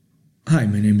Hi,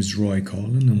 my name is Roy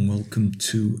Collin, and welcome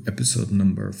to episode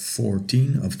number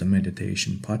 14 of the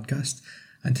Meditation Podcast.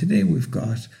 And today we've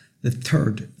got the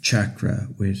third chakra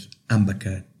with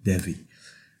Ambika Devi.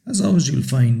 As always, you'll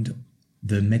find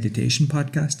the Meditation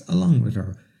Podcast along with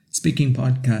our speaking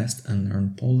podcast and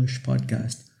Learn Polish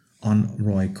podcast on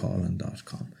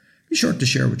roycollin.com. Be sure to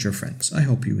share with your friends. I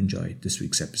hope you enjoyed this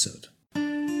week's episode.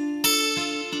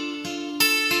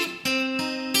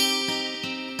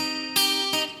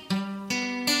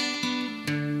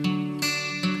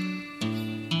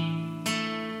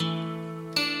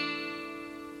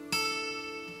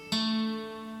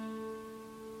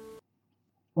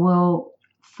 We'll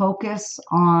focus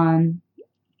on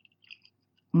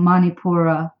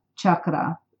Manipura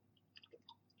Chakra,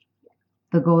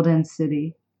 the golden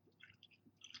city,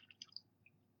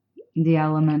 the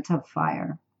element of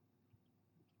fire.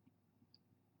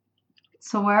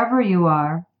 So wherever you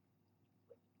are,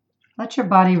 let your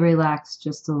body relax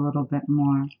just a little bit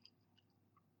more.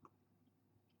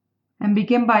 And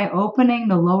begin by opening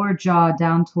the lower jaw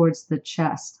down towards the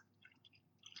chest.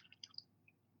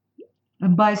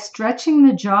 And by stretching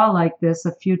the jaw like this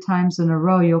a few times in a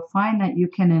row, you'll find that you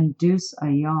can induce a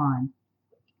yawn.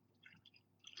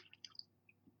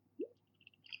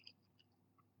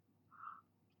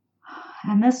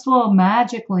 And this will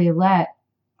magically let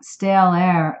stale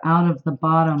air out of the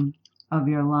bottom of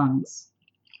your lungs.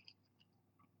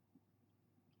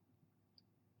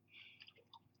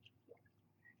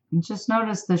 And just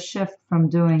notice the shift from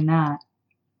doing that,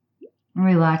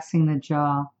 relaxing the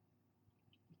jaw.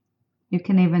 You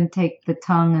can even take the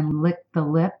tongue and lick the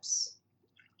lips,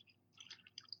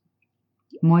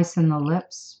 moisten the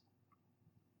lips.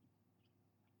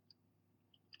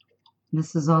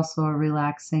 This is also a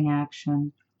relaxing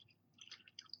action.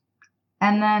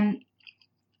 And then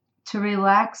to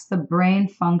relax the brain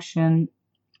function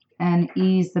and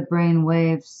ease the brain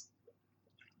waves,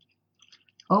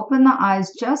 open the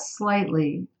eyes just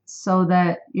slightly so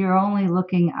that you're only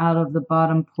looking out of the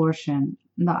bottom portion.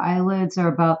 The eyelids are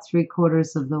about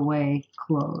 3/4 of the way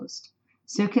closed,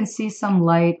 so you can see some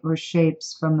light or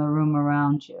shapes from the room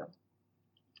around you.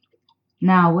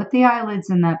 Now, with the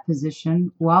eyelids in that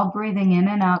position, while breathing in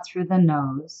and out through the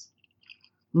nose,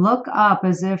 look up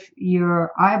as if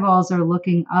your eyeballs are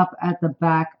looking up at the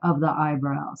back of the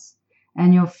eyebrows,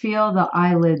 and you'll feel the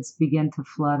eyelids begin to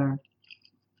flutter.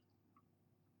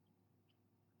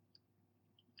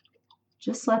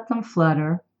 Just let them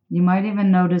flutter. You might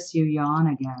even notice you yawn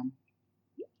again.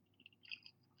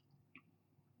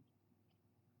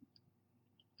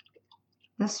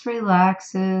 This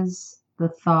relaxes the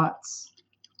thoughts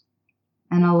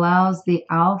and allows the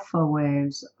alpha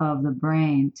waves of the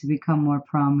brain to become more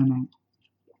prominent.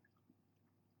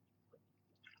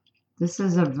 This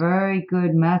is a very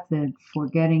good method for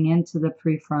getting into the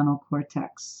prefrontal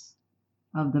cortex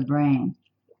of the brain,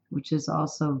 which is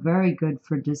also very good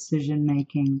for decision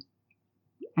making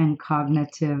and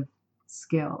cognitive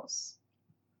skills.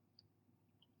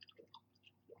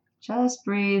 Just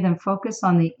breathe and focus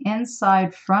on the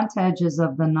inside front edges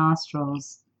of the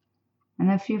nostrils.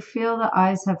 And if you feel the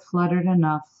eyes have fluttered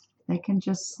enough, they can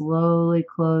just slowly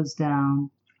close down,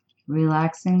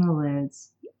 relaxing the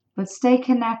lids, but stay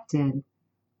connected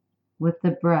with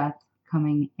the breath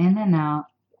coming in and out.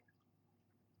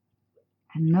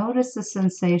 And notice the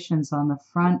sensations on the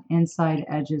front inside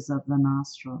edges of the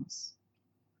nostrils.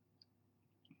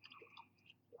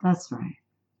 That's right.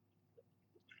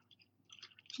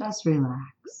 Just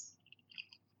relax.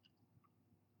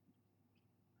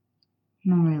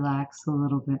 And relax a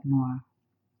little bit more.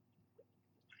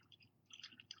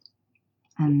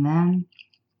 And then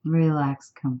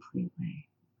relax completely.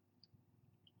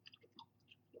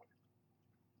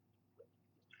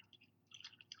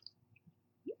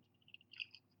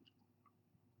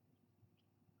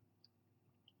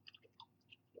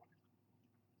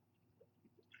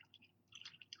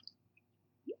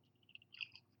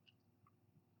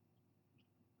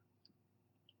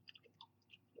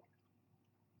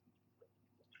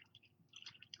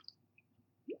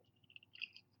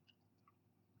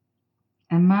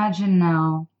 Imagine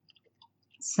now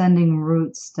sending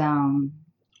roots down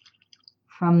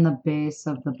from the base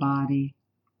of the body,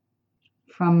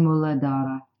 from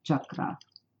Muladhara Chakra,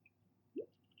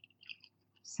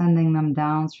 sending them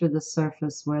down through the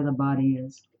surface where the body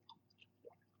is.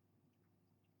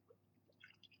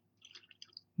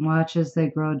 Watch as they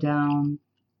grow down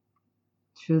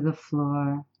through the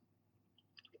floor,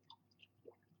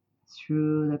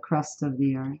 through the crust of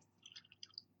the earth.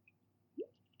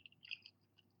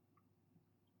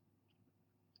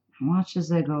 Watch as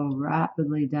they go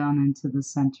rapidly down into the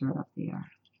center of the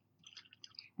earth.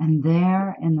 And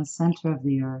there in the center of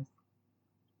the earth,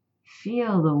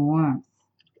 feel the warmth,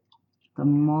 the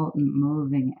molten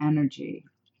moving energy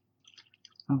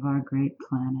of our great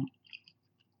planet.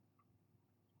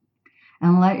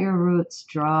 And let your roots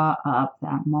draw up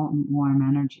that molten warm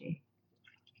energy.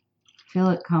 Feel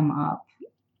it come up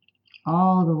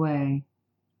all the way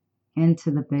into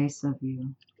the base of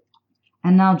you.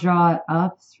 And now draw it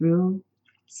up through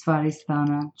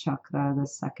Svadhisthana Chakra, the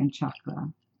second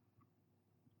chakra,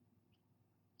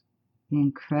 the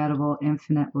incredible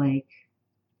infinite lake.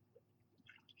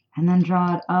 And then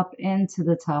draw it up into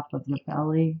the top of the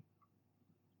belly.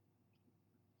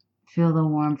 Feel the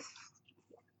warmth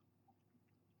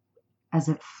as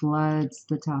it floods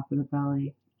the top of the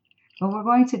belly. But we're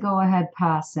going to go ahead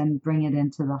past and bring it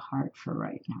into the heart for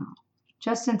right now.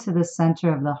 Just into the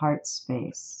center of the heart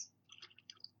space.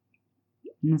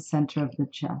 In the center of the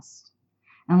chest.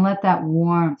 And let that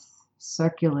warmth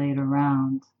circulate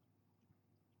around.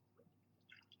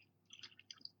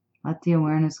 Let the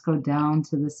awareness go down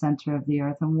to the center of the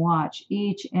earth and watch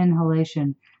each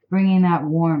inhalation bringing that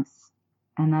warmth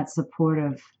and that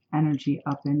supportive energy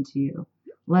up into you.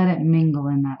 Let it mingle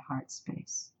in that heart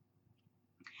space.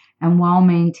 And while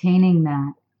maintaining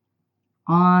that,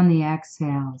 on the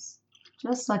exhales,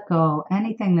 just let go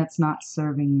anything that's not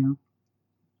serving you,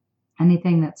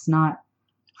 anything that's not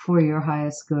for your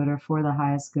highest good or for the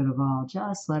highest good of all.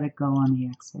 Just let it go on the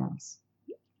exhales.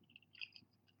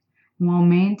 While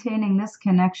maintaining this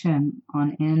connection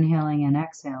on inhaling and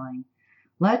exhaling,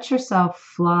 let yourself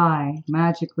fly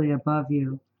magically above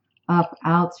you, up,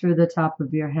 out through the top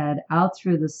of your head, out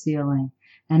through the ceiling,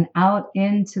 and out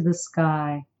into the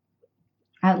sky,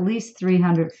 at least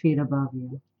 300 feet above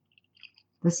you.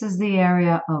 This is the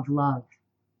area of love.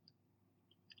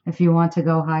 If you want to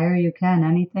go higher, you can.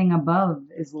 Anything above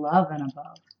is love and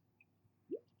above.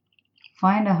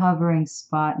 Find a hovering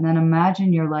spot and then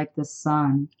imagine you're like the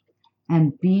sun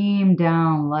and beam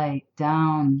down light,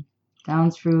 down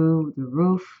through the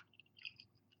roof,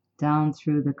 down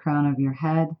through the crown of your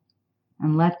head,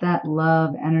 and let that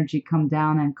love energy come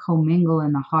down and commingle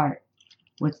in the heart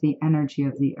with the energy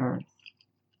of the earth.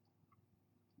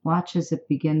 Watch as it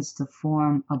begins to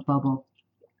form a bubble.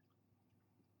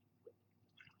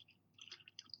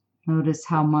 Notice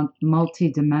how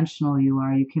multi-dimensional you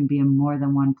are. You can be in more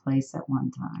than one place at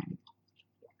one time.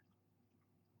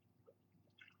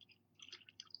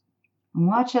 And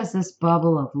watch as this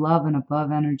bubble of love and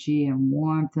above energy and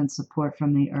warmth and support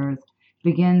from the earth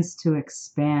begins to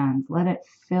expand. Let it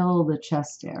fill the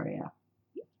chest area.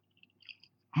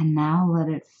 And now let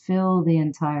it fill the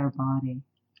entire body.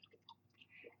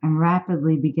 And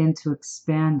rapidly begin to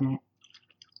expand it.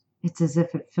 It's as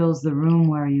if it fills the room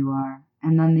where you are.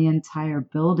 And then the entire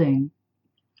building.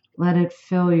 Let it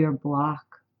fill your block.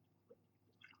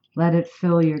 Let it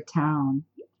fill your town.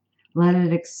 Let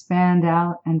it expand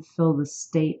out and fill the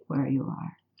state where you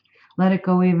are. Let it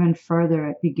go even further.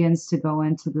 It begins to go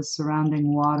into the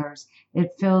surrounding waters.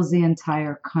 It fills the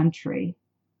entire country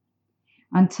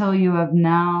until you have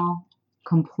now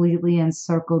completely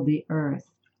encircled the earth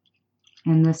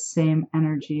in this same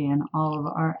energy, and all of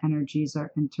our energies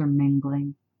are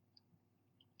intermingling.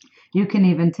 You can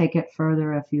even take it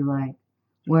further if you like,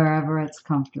 wherever it's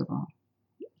comfortable.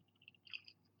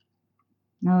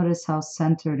 Notice how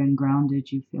centered and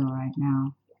grounded you feel right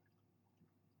now.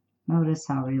 Notice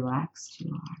how relaxed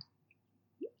you are.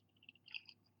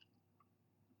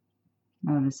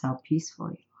 Notice how peaceful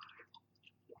you are.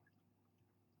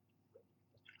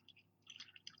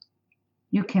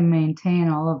 You can maintain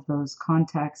all of those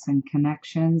contacts and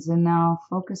connections, and now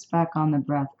focus back on the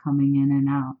breath coming in and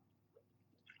out.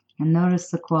 And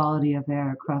notice the quality of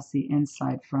air across the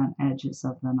inside front edges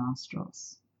of the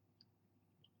nostrils.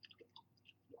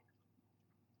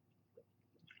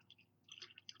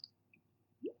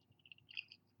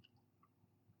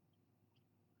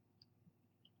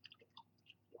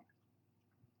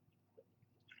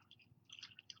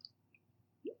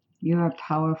 You're a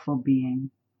powerful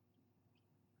being.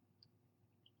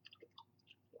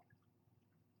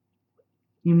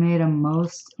 You made a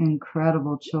most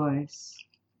incredible choice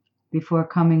before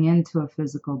coming into a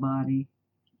physical body,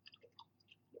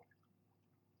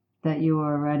 that you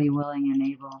are already willing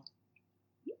and able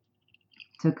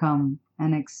to come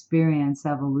and experience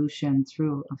evolution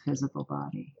through a physical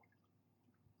body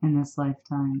in this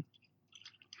lifetime.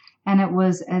 And it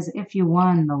was as if you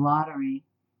won the lottery,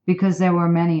 because there were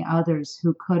many others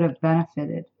who could have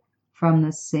benefited from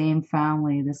the same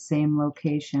family, the same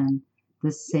location,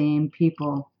 the same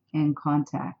people in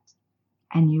contact.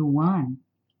 And you won.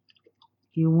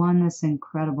 You won this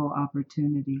incredible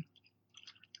opportunity.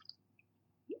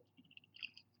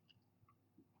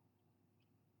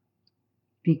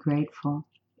 Be grateful.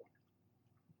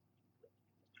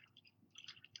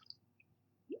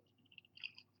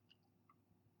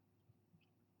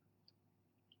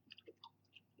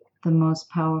 The most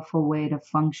powerful way to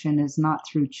function is not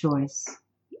through choice,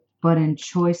 but in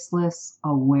choiceless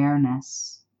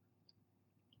awareness.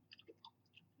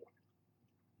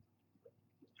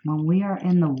 When we are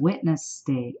in the witness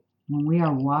state, when we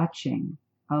are watching,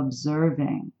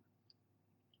 observing,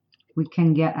 we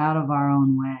can get out of our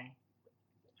own way.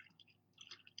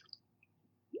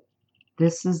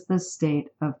 This is the state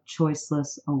of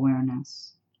choiceless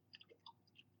awareness.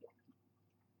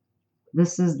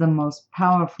 This is the most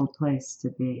powerful place to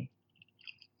be.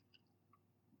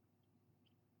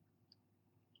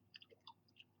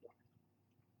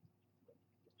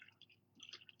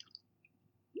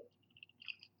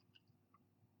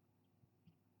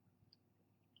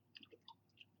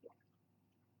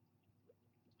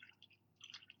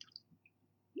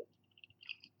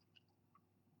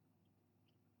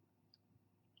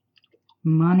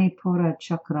 Manipura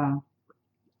Chakra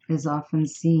is often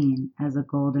seen as a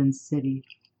golden city.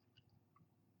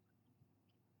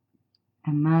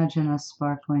 Imagine a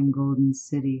sparkling golden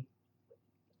city.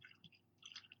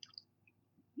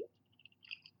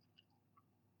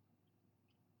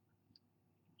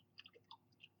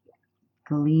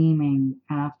 Gleaming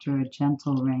after a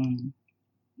gentle rain.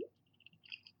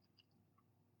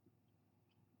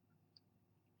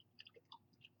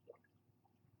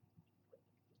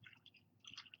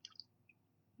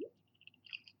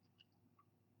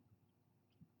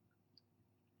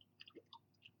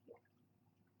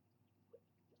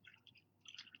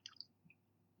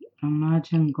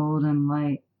 Imagine golden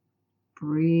light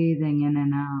breathing in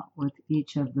and out with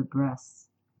each of the breaths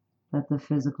that the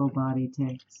physical body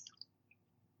takes.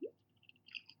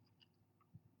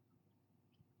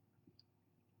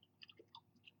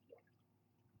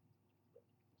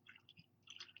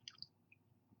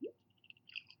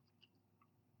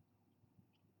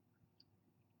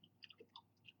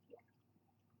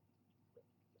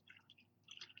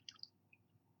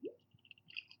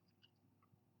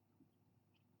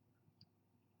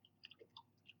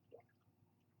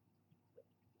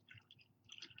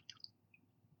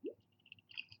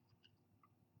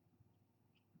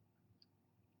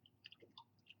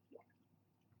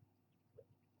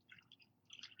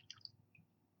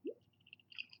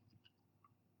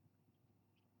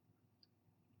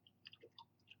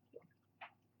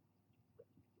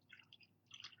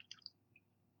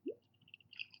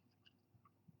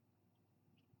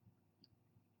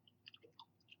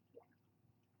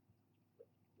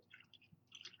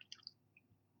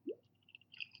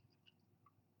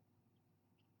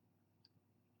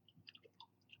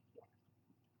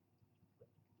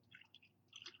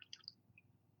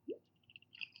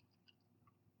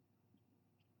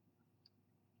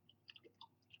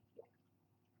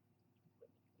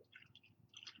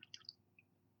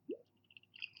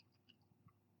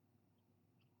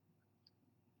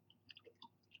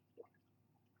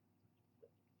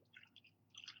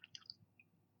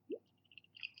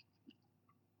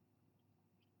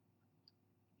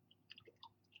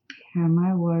 Hear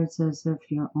my words as if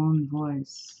your own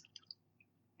voice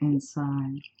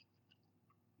inside.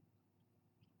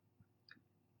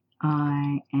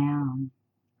 I am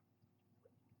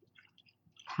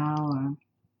power.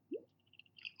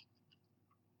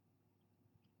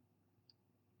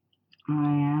 I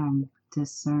am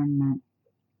discernment.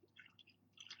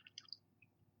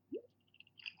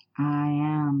 I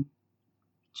am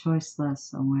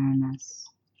choiceless awareness.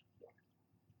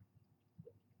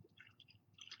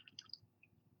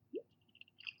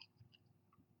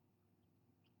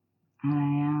 I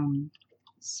am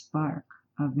spark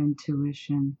of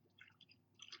intuition.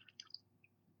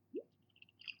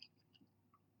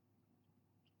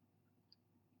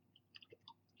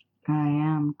 I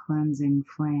am cleansing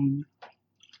flame.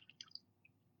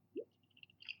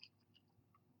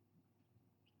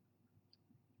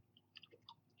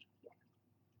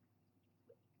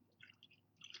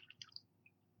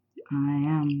 I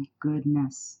am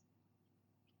goodness.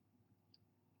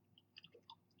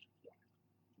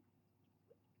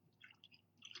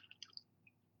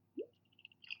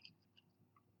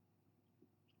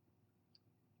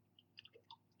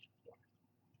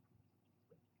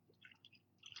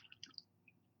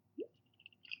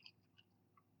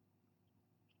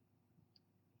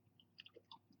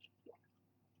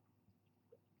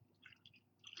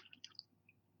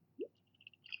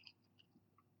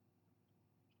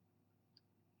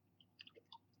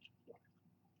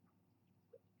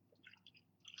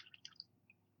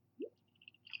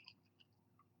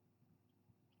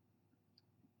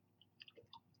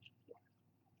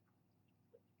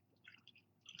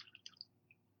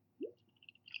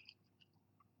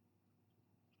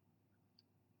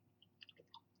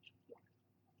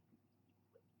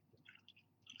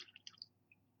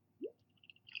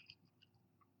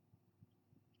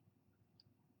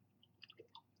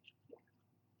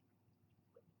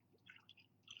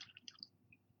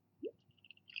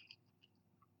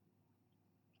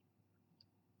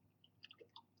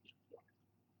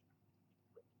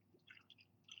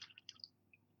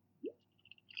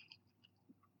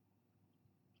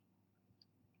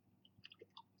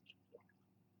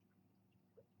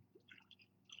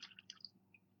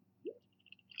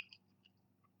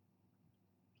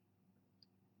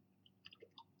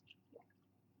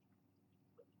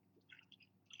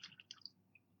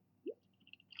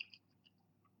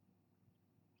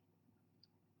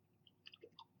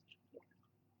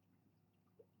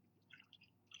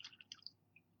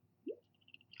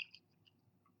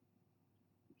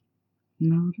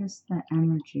 Notice the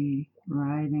energy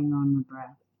riding on the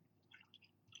breath.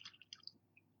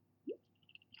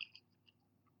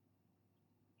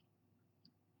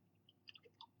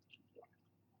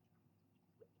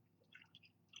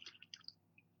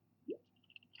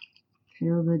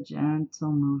 Feel the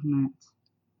gentle movement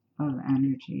of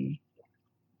energy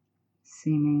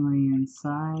seemingly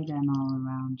inside and all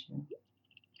around you.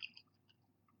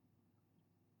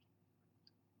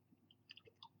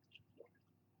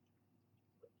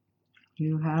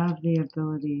 You have the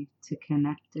ability to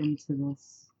connect into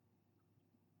this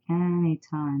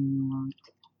anytime you want.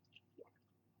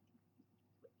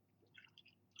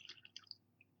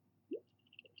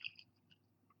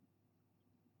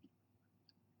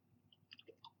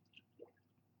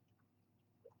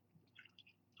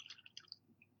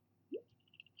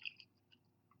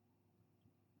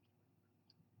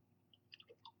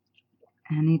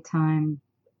 Anytime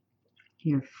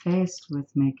you're faced with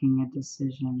making a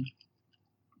decision,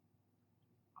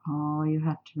 all you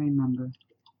have to remember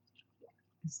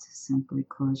is to simply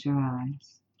close your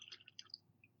eyes,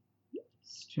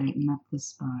 straighten up the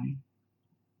spine,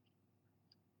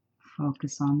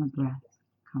 focus on the breath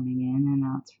coming in and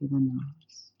out through the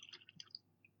nose.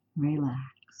 Relax.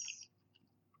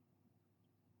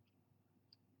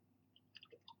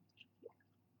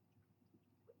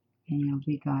 And you'll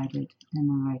be guided in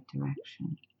the right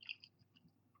direction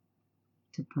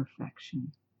to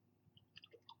perfection.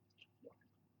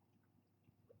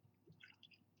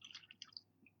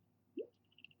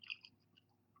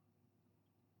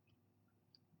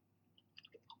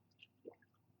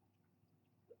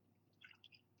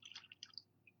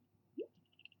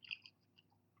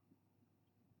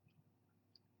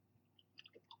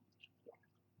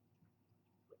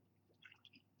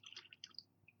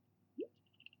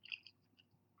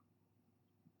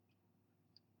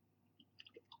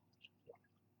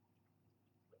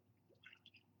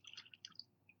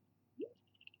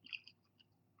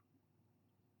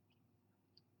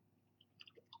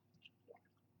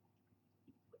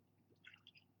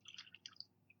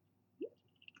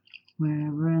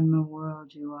 Wherever in the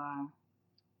world you are,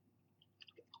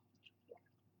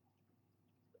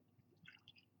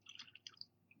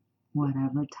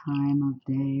 whatever time of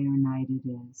day or night it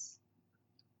is,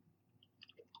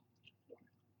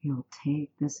 you'll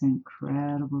take this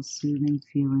incredible soothing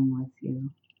feeling with you.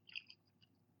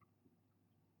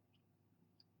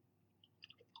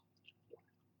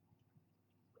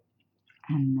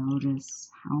 And notice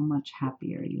how much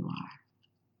happier you are.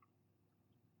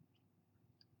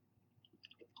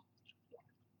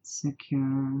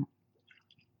 Secure,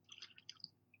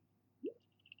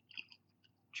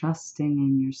 trusting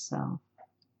in yourself,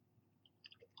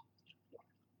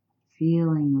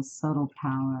 feeling the subtle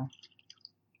power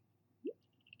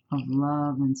of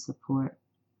love and support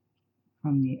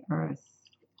from the earth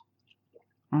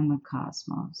and the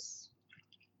cosmos.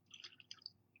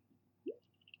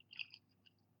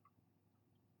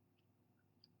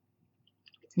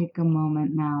 Take a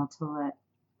moment now to let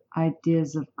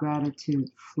ideas of gratitude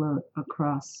float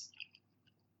across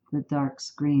the dark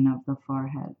screen of the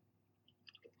forehead.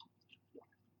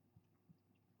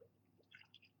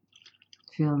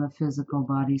 Feel the physical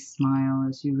body smile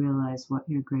as you realize what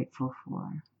you're grateful for.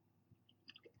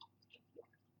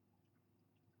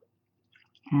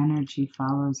 Energy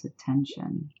follows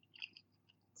attention.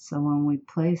 So when we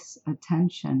place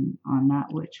attention on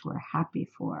that which we're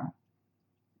happy for,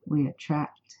 we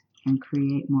attract and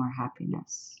create more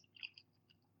happiness.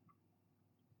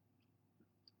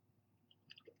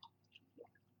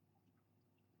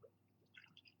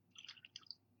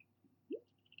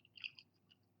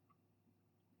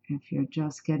 If you're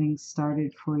just getting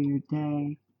started for your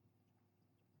day,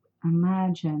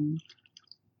 imagine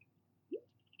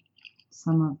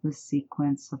some of the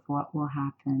sequence of what will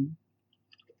happen.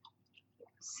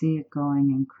 See it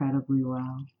going incredibly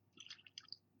well.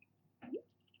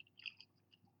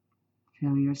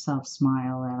 Feel yourself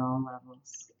smile at all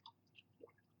levels.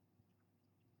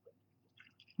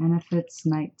 And if it's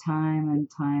nighttime and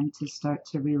time to start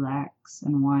to relax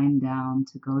and wind down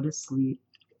to go to sleep,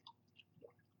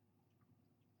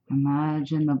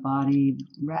 imagine the body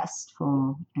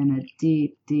restful in a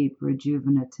deep, deep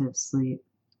rejuvenative sleep.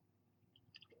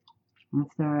 And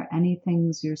if there are any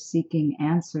things you're seeking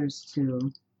answers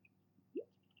to,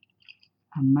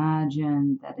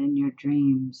 imagine that in your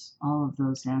dreams, all of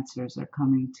those answers are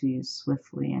coming to you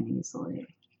swiftly and easily.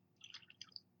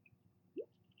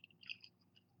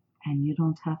 And you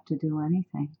don't have to do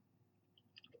anything.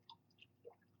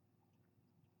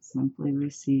 Simply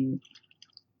receive.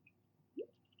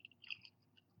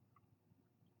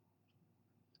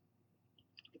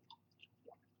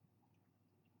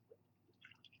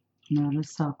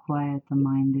 Notice how quiet the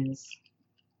mind is.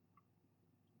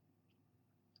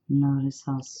 Notice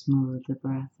how smooth the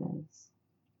breath is.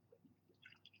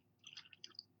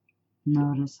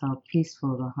 Notice how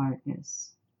peaceful the heart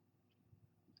is.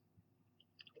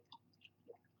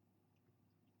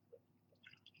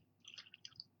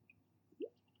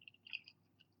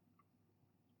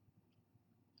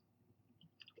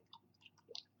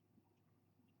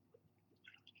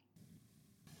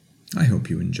 I hope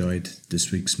you enjoyed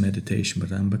this week's meditation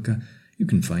with Ambika. You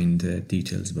can find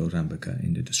details about Ambika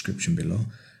in the description below.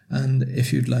 And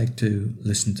if you'd like to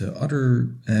listen to other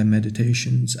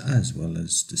meditations as well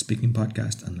as the speaking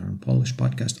podcast and Learn Polish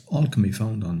podcast, all can be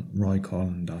found on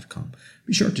roycollin.com.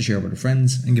 Be sure to share with your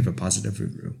friends and give a positive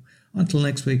review. Until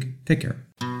next week, take care.